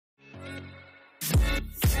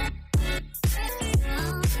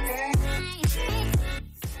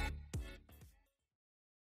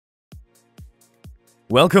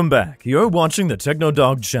Welcome back, you're watching the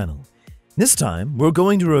TechnoDog channel. This time, we're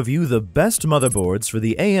going to review the best motherboards for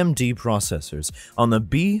the AMD processors on the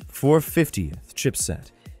B450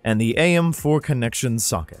 chipset and the AM4 connection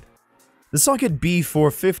socket. The socket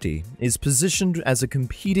B450 is positioned as a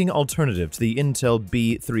competing alternative to the Intel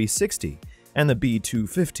B360 and the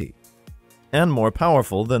B250, and more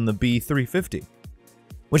powerful than the B350,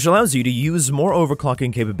 which allows you to use more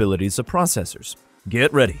overclocking capabilities of processors.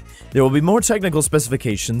 Get ready, there will be more technical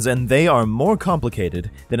specifications and they are more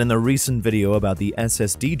complicated than in the recent video about the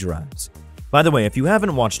SSD drives. By the way, if you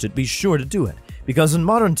haven't watched it, be sure to do it, because in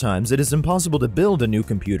modern times it is impossible to build a new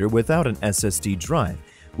computer without an SSD drive,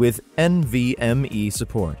 with NVMe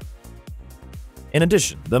support. In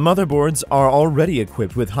addition, the motherboards are already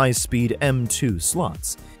equipped with high-speed M2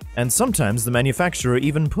 slots, and sometimes the manufacturer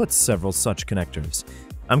even puts several such connectors.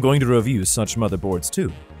 I'm going to review such motherboards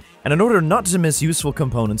too. And in order not to miss useful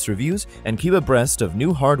components reviews and keep abreast of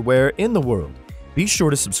new hardware in the world, be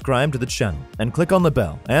sure to subscribe to the channel and click on the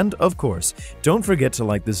bell, and of course, don't forget to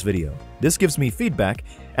like this video. This gives me feedback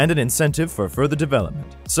and an incentive for further development.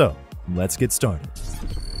 So, let's get started.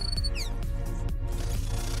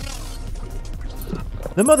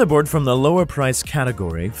 The motherboard from the lower price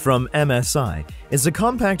category from MSI is a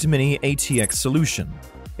compact mini ATX solution.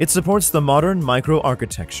 It supports the modern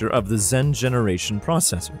microarchitecture of the Zen generation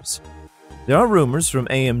processors. There are rumors from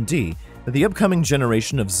AMD that the upcoming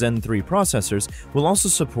generation of Zen 3 processors will also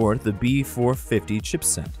support the B450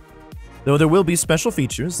 chipset, though there will be special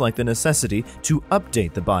features like the necessity to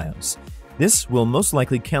update the BIOS. This will most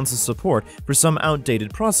likely cancel support for some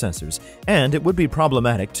outdated processors, and it would be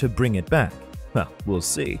problematic to bring it back. Well, we'll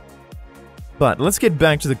see. But let's get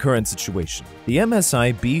back to the current situation. The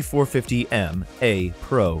MSI B450M A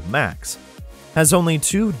Pro Max has only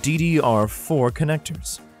two DDR4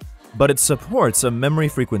 connectors, but it supports a memory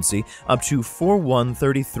frequency up to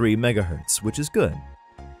 4133 MHz, which is good.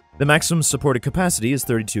 The maximum supported capacity is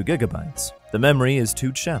 32 GB. The memory is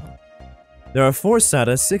 2-channel. There are 4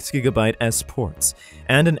 SATA 6GB S ports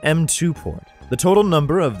and an M2 port. The total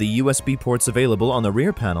number of the USB ports available on the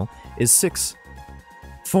rear panel is 6.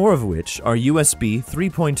 4 of which are USB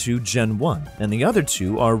 3.2 Gen 1, and the other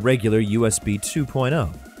 2 are regular USB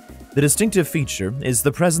 2.0. The distinctive feature is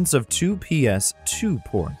the presence of 2 PS2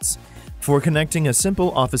 ports for connecting a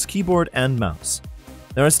simple office keyboard and mouse.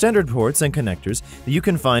 There are standard ports and connectors that you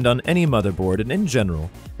can find on any motherboard, and in general,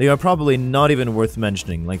 they are probably not even worth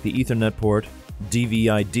mentioning, like the Ethernet port,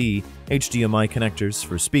 DVI-D, HDMI connectors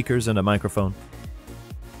for speakers and a microphone.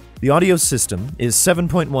 The audio system is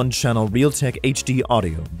 7.1-channel Realtek HD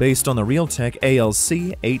audio based on the Realtek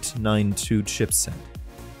ALC892 chipset.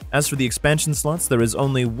 As for the expansion slots, there is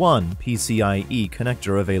only one PCIe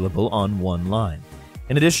connector available on one line,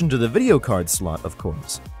 in addition to the video card slot, of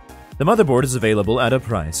course. The motherboard is available at a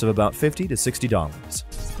price of about $50 to $60.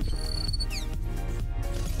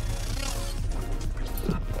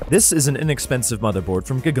 This is an inexpensive motherboard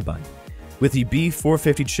from GIGABYTE, with the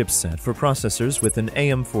B450 chipset for processors with an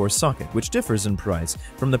AM4 socket, which differs in price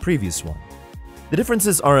from the previous one. The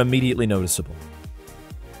differences are immediately noticeable.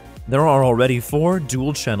 There are already 4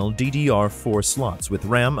 dual-channel DDR4 slots with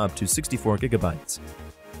RAM up to 64 GB.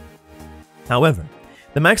 However,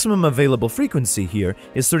 the maximum available frequency here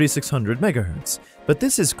is 3600 MHz, but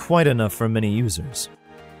this is quite enough for many users.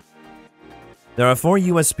 There are 4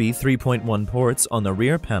 USB 3.1 ports on the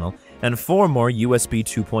rear panel and 4 more USB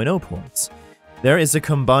 2.0 ports. There is a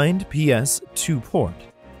combined PS2 port,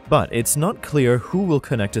 but it's not clear who will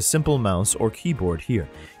connect a simple mouse or keyboard here,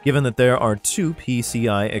 given that there are 2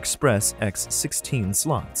 PCI Express X16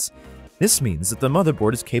 slots. This means that the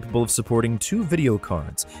motherboard is capable of supporting 2 video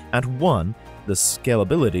cards at one. The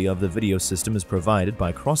scalability of the video system is provided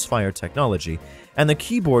by Crossfire technology, and the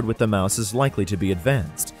keyboard with the mouse is likely to be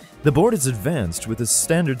advanced. The board is advanced with a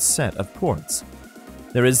standard set of ports.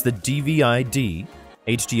 There is the DVI-D,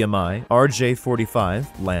 HDMI, RJ45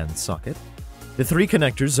 LAN socket, the 3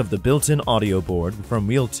 connectors of the built-in audio board from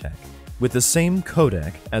Realtek, with the same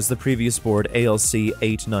codec as the previous board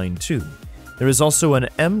ALC892. There is also an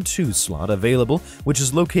M2 slot available, which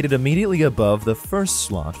is located immediately above the first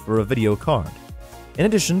slot for a video card. In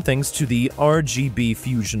addition, thanks to the RGB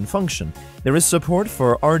fusion function, there is support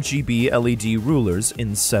for RGB LED rulers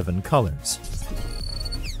in 7 colors.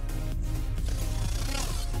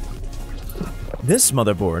 This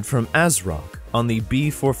motherboard from ASRock on the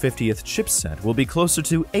B450th chipset will be closer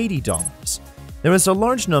to $80. There is a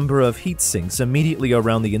large number of heat sinks immediately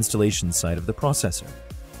around the installation site of the processor.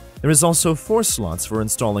 There is also 4 slots for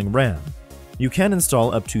installing RAM. You can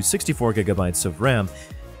install up to 64 GB of RAM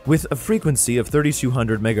with a frequency of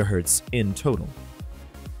 3200 MHz in total.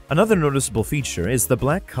 Another noticeable feature is the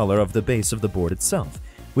black color of the base of the board itself,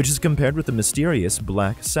 which is compared with the mysterious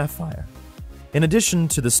black sapphire. In addition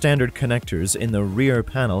to the standard connectors in the rear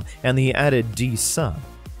panel and the added D sub,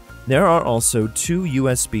 there are also 2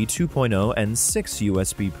 USB 2.0 and 6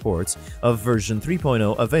 USB ports of version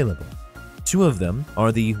 3.0 available. 2 of them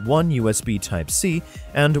are the one USB Type-C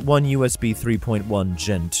and one USB 3.1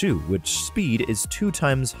 Gen 2, which speed is 2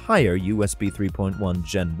 times higher USB 3.1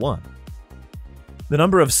 Gen 1. The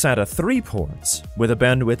number of SATA 3 ports, with a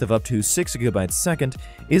bandwidth of up to 6 GB per second,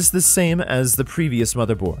 is the same as the previous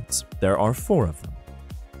motherboards. There are 4 of them.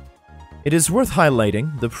 It is worth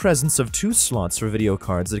highlighting the presence of 2 slots for video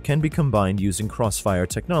cards that can be combined using Crossfire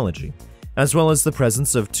technology, as well as the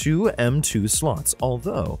presence of 2 M2 slots,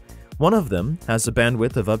 although one of them has a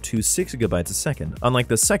bandwidth of up to 6 GB per second, unlike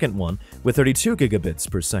the second one with 32 gigabits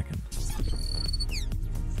per second.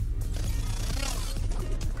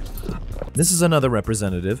 This is another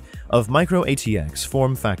representative of micro ATX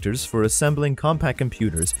form factors for assembling compact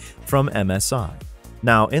computers from MSI,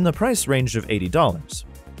 now in the price range of $80.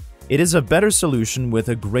 It is a better solution with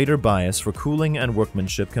a greater bias for cooling and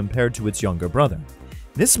workmanship compared to its younger brother.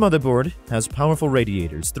 This motherboard has powerful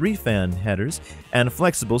radiators, 3 fan headers, and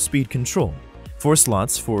flexible speed control, 4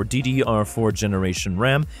 slots for DDR4 generation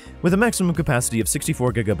RAM with a maximum capacity of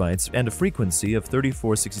 64 GB and a frequency of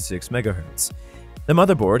 3466 MHz. The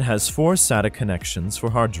motherboard has 4 SATA connections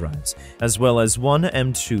for hard drives, as well as 1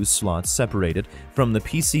 M2 slot separated from the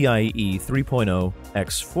PCIe 3.0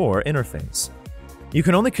 X4 interface. You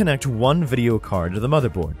can only connect 1 video card to the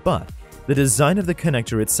motherboard, but the design of the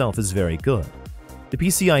connector itself is very good. The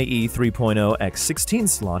PCIe 3.0 X16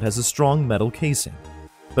 slot has a strong metal casing,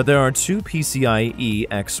 but there are 2 PCIe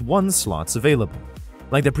X1 slots available.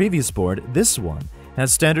 Like the previous board, this one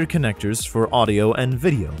has standard connectors for audio and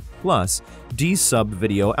video, plus D-sub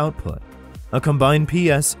video output, a combined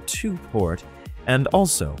PS2 port, and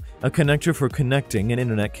also a connector for connecting an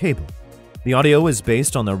internet cable. The audio is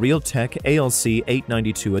based on the Realtek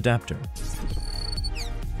ALC892 adapter.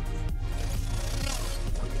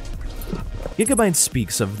 GIGABYTE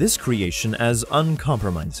speaks of this creation as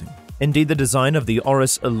uncompromising. Indeed, the design of the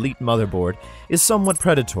AORUS Elite motherboard is somewhat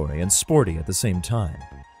predatory and sporty at the same time.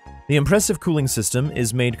 The impressive cooling system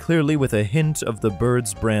is made clearly with a hint of the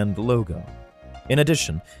Bird's brand logo. In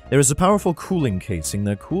addition, there is a powerful cooling casing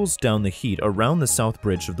that cools down the heat around the south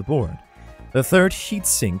bridge of the board. The third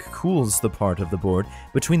heatsink cools the part of the board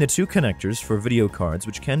between the 2 connectors for video cards,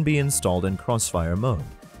 which can be installed in Crossfire mode.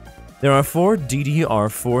 There are 4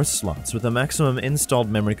 DDR4 slots with a maximum installed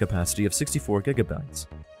memory capacity of 64 GB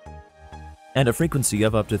and a frequency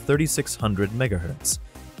of up to 3600 MHz.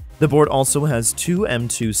 The board also has 2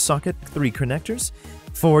 M2 socket 3 connectors,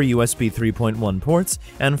 4 USB 3.1 ports,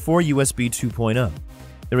 and 4 USB 2.0.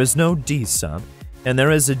 There is no D-sub, and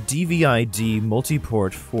there is a DVI-D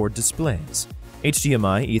multi-port for displays,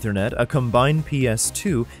 HDMI, Ethernet, a combined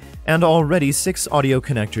PS2, and already 6 audio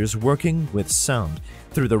connectors working with sound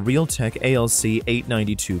through the Realtek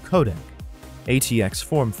ALC892 codec, ATX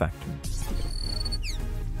form factor.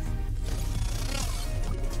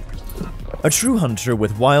 A true hunter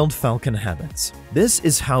with wild falcon habits. This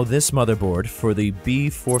is how this motherboard for the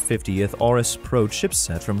B450 AORUS Pro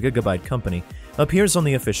chipset from GIGABYTE Company appears on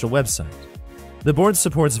the official website. The board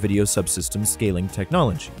supports video subsystem scaling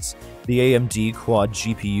technologies. The AMD Quad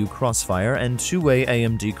GPU Crossfire and 2-way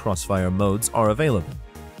AMD Crossfire modes are available.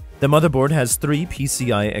 The motherboard has 3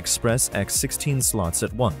 PCI Express X16 slots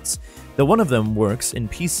at once, though one of them works in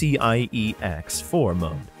PCIe X4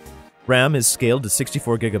 mode. RAM is scaled to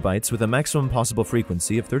 64 GB with a maximum possible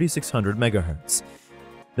frequency of 3600 MHz.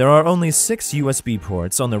 There are only 6 USB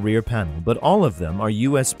ports on the rear panel, but all of them are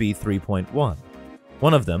USB 3.1.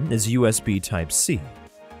 One of them is USB Type-C.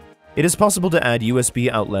 It is possible to add USB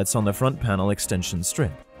outlets on the front panel extension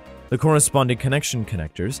strip. The corresponding connection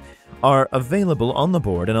connectors are available on the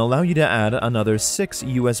board and allow you to add another 6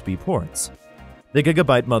 USB ports. The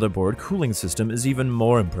GIGABYTE motherboard cooling system is even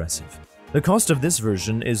more impressive. The cost of this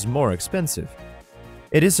version is more expensive.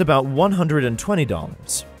 It is about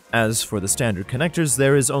 $120. As for the standard connectors,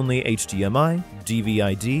 there is only HDMI,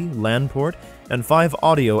 DVI-D, LAN port, and 5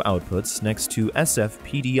 audio outputs next to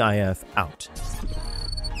SF-PDIF out.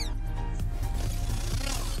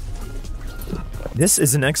 This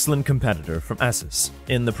is an excellent competitor from ASUS,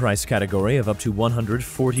 in the price category of up to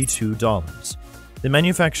 $142. The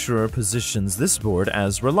manufacturer positions this board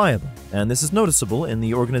as reliable, and this is noticeable in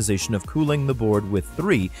the organization of cooling the board with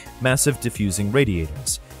 3 massive diffusing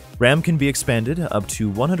radiators. RAM can be expanded up to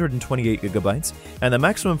 128 GB, and the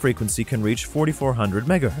maximum frequency can reach 4400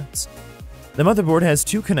 MHz. The motherboard has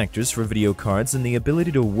two connectors for video cards and the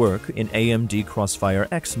ability to work in AMD Crossfire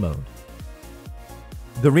X mode.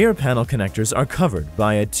 The rear panel connectors are covered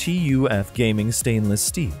by a TUF gaming stainless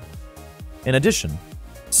steel. In addition,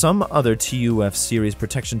 some other TUF series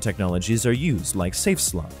protection technologies are used like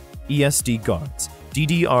SafeSlot, ESD guards,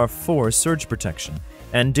 DDR4 surge protection,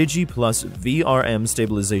 and Digi Plus VRM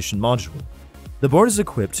stabilization module. The board is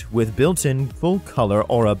equipped with built-in full-color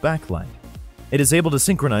Aura backlight. It is able to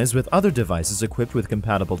synchronize with other devices equipped with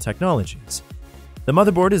compatible technologies. The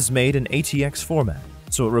motherboard is made in ATX format,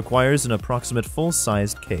 so it requires an approximate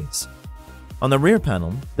full-sized case. On the rear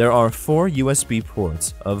panel, there are 4 USB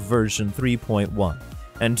ports of version 3.1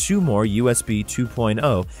 and 2 more USB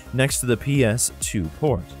 2.0 next to the PS2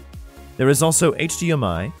 port. There is also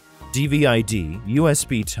HDMI, DVI-D,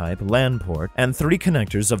 USB Type LAN port, and 3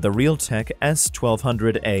 connectors of the Realtek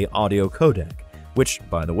S1200A audio codec, which,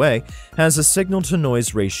 by the way, has a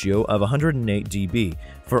signal-to-noise ratio of 108 dB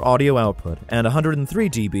for audio output and 103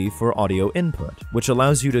 dB for audio input, which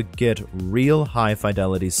allows you to get real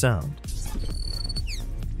high-fidelity sound.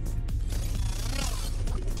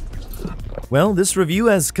 Well, this review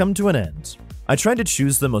has come to an end. I tried to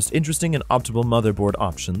choose the most interesting and optimal motherboard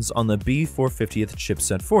options on the B450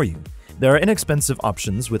 chipset for you. There are inexpensive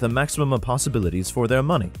options with a maximum of possibilities for their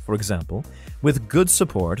money, for example, with good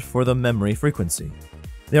support for the memory frequency.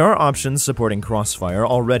 There are options supporting Crossfire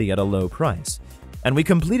already at a low price. And we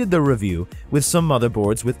completed the review with some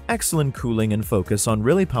motherboards with excellent cooling and focus on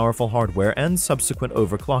really powerful hardware and subsequent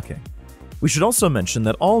overclocking. We should also mention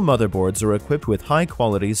that all motherboards are equipped with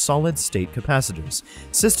high-quality solid-state capacitors,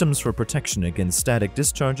 systems for protection against static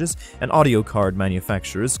discharges, and audio card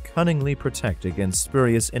manufacturers cunningly protect against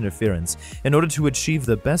spurious interference in order to achieve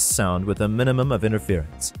the best sound with a minimum of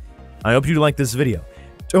interference. I hope you liked this video.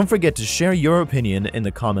 Don't forget to share your opinion in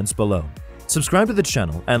the comments below. Subscribe to the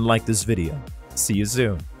channel and like this video. See you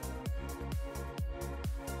soon.